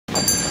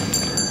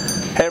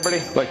Hey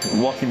everybody, I'd like to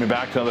welcome you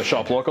back to another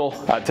Shop Local.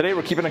 Today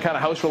we're keeping it kind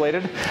of house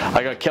related.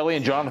 I got Kelly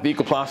and John with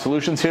Ecoplast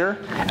Solutions here,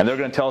 and they're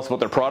going to tell us about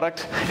their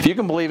product. If you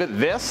can believe it,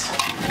 this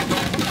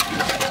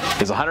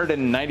is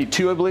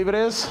 192, I believe it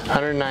is.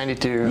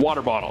 192.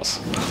 Water bottles.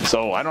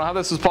 So I don't know how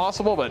this is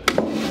possible, but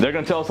they're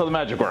going to tell us how the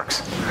magic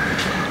works.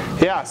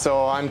 Yeah,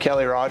 so I'm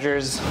Kelly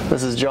Rogers.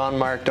 This is John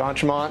Mark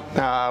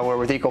Donchamont. We're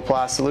with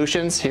Ecoplast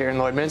Solutions here in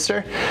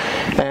Lloydminster.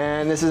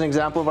 And this is an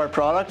example of our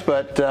product,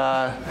 but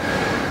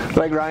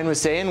like Ryan was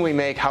saying, we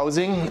make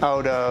housing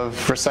out of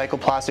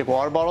recycled plastic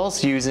water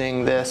bottles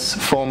using this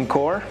foam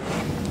core.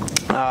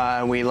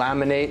 We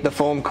laminate the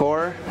foam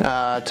core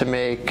to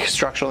make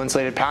structural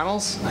insulated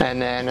panels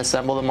and then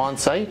assemble them on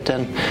site,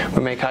 and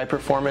we make high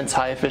performance,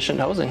 high efficient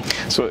housing.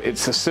 So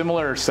it's a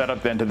similar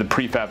setup then to the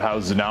prefab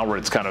houses now, where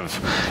it's kind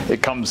of,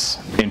 it comes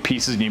in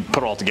pieces and you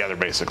put it all together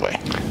basically.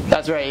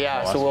 That's right,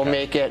 yeah. Oh, so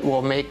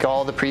we'll make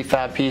all the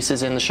prefab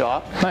pieces in the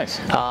shop.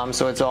 Nice.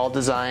 So it's all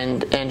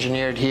designed,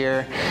 engineered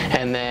here,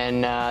 and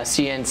then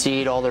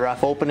CNC'd all the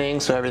rough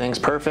openings so everything's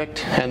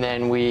perfect, and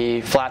then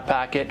we flat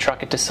pack it,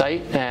 truck it to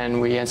site, and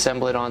we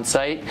assemble it on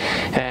site.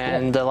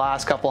 And the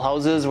last couple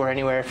houses were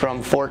anywhere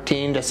from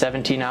 14 to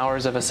 17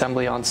 hours of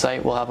assembly on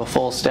site. We'll have a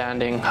full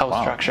standing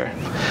house structure.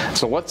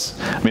 So what's,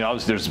 I mean,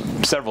 obviously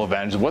there's several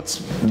advantages. What's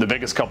the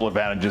biggest couple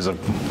advantages of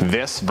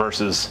this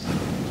versus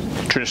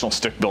traditional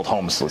stick-built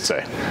homes, let's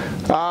say?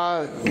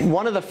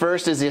 One of the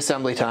first is the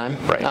assembly time.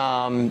 Right.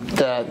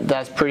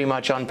 That's pretty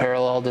much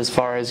unparalleled as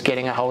far as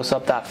getting a house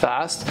up that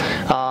fast.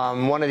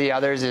 One of the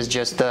others is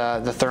just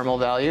the thermal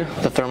value,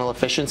 the thermal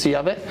efficiency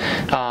of it.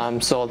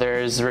 So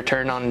there's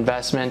return on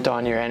investment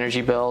on your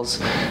energy bills,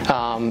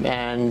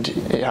 and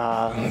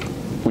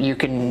you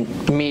can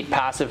meet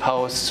passive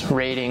house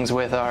ratings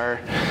with our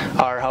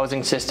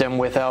housing system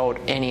without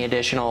any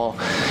additional,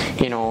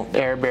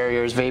 air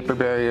barriers, vapor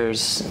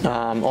barriers,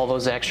 all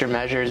those extra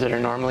measures that are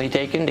normally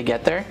taken to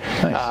get there.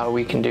 Nice.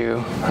 We can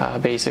do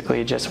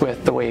basically just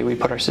with the way we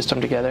put our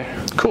system together.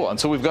 Cool. And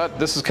so we've got,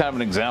 this is kind of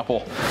an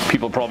example.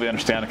 People probably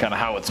understand kind of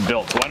how it's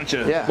built. So why don't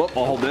you,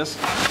 I'll hold this.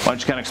 Why don't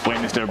you kind of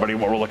explain this to everybody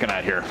what we're looking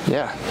at here?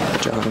 Yeah.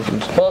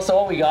 Well, so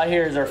what we got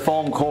here is our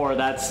foam core.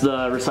 That's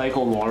the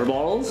recycled water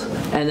bottles.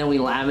 And then we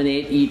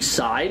laminate each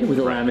side with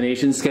a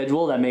lamination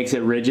schedule that makes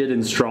it rigid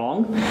and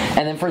strong.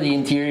 And then for the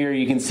interior,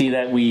 you can see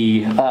that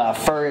we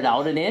fur it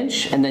out an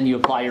inch, and then you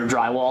apply your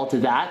drywall to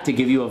that to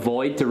give you a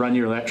void to run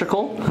your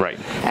electrical. Right.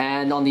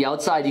 And on the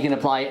outside, you can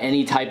apply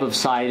any type of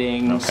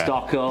siding,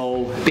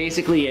 stucco,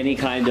 basically any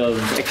kind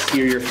of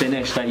exterior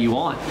finish that you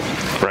want.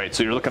 Right.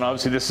 So you're looking,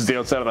 obviously, this is the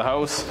outside of the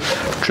house,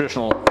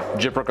 traditional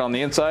gyprock on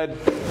the inside,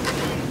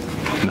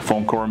 and the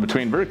foam core in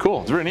between. Very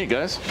cool. It's very neat,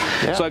 guys.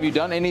 Yeah. So have you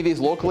done any of these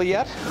locally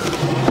yet?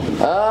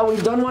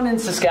 We've done one in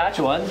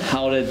Saskatchewan,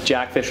 out at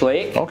Jackfish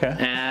Lake. Okay.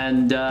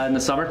 And in the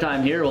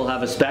summertime here, we'll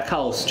have a spec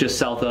house just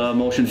south of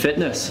Motion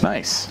Fitness.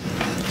 Nice.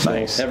 So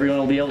nice. Everyone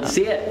will be able to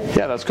see it.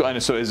 Yeah, that's cool.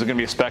 And so is it going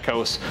to be a spec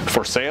house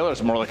for sale, or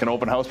is it more like an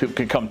open house? People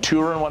can come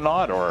tour and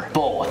whatnot, or?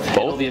 Both.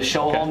 It'll be a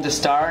show home to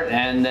start,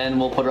 and then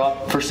we'll put it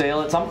up for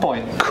sale at some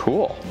point.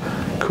 Cool.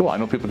 Cool. I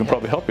know people can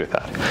probably help you with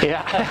that.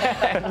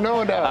 Yeah.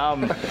 No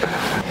doubt.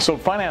 So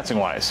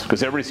financing-wise,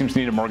 because everybody seems to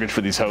need a mortgage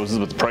for these houses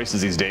with the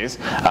prices these days,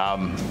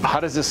 how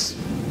does this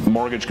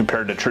mortgage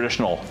compared to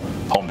traditional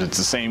homes? It's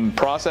the same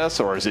process,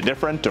 or is it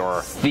different,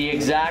 or? The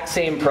exact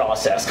same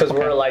process, because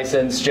we're a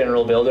licensed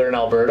general builder in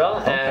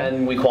Alberta,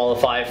 and we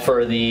qualify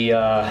for the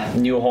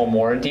new home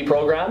warranty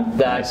program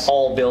that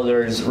all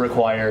builders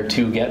require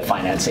to get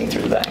financing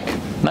through the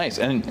bank. Nice.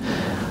 And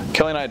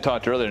Kelly and I had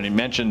talked earlier, and he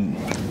mentioned,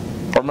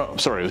 or no,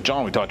 sorry, it was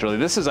John we talked earlier,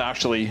 this is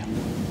actually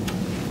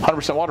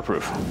 100%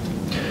 waterproof.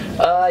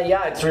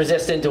 Yeah, it's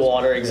resistant to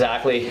water,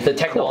 exactly. The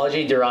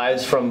technology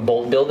derives from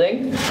boat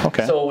building.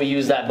 Okay. So we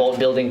use that boat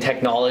building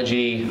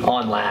technology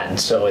on land.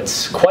 So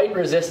it's quite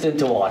resistant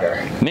to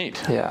water.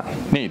 Neat. Yeah.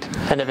 Neat.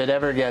 And if it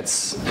ever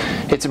gets,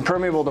 it's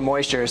impermeable to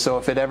moisture. So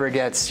if it ever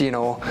gets,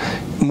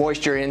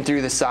 moisture in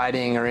through the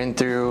siding or in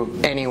through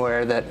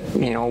anywhere that,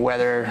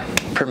 weather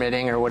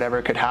permitting or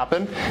whatever could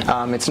happen,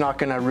 it's not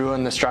going to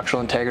ruin the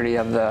structural integrity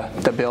of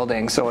the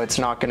building. So it's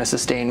not going to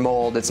sustain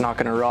mold. It's not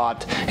going to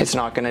rot. It's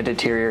not going to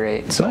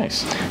deteriorate. So nice.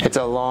 It's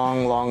a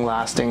long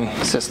lasting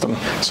system.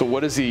 So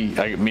what is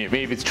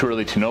maybe it's too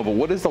early to know, but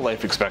what is the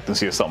life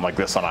expectancy of something like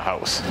this on a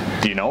house?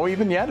 Do you know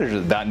even yet, or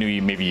is that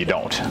new maybe you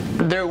don't?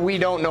 We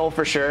don't know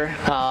for sure.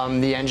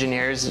 The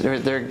engineers,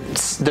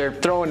 they're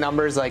throwing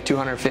numbers like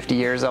 250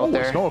 years out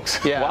there. Smokes.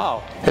 Yeah.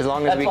 Wow. As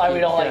long as That's why we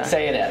don't like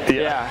saying it.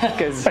 Yeah,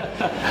 because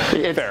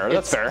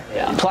that's fair.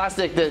 Yeah.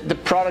 Plastic, the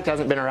product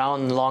hasn't been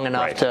around long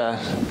enough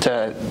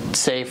to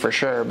say for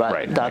sure,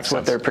 but that's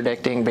what they're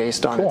predicting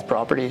based on its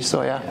properties.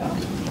 So yeah.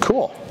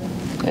 Cool.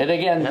 It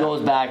again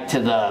goes back to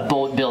the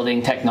boat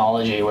building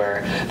technology,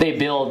 where they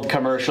build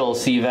commercial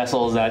sea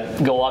vessels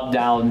that go up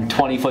down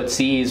 20-foot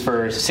seas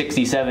for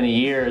 60, 70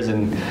 years,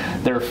 and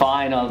they're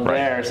fine up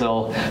there.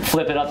 So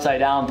flip it upside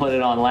down, put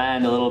it on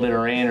land, a little bit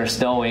of rain or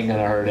snow ain't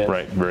gonna hurt it.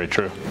 Right, very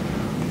true.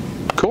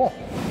 Cool.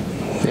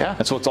 Yeah.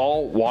 And so it's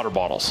all water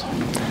bottles.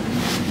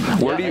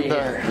 Where do you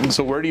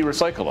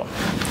recycle them?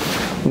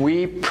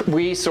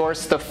 We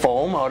source the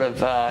foam out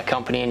of a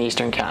company in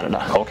Eastern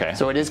Canada. Okay.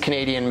 So it is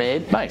Canadian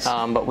made. Nice.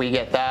 But we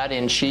get that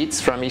in sheets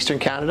from Eastern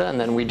Canada, and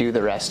then we do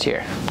the rest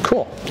here.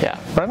 Cool. Yeah.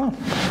 Right on.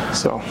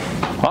 So.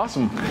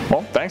 Awesome.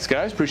 Well, thanks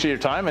guys. Appreciate your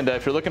time. And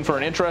if you're looking for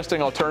an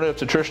interesting alternative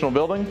to traditional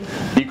building,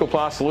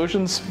 Ecoplast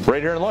Solutions,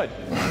 right here in Lloyd.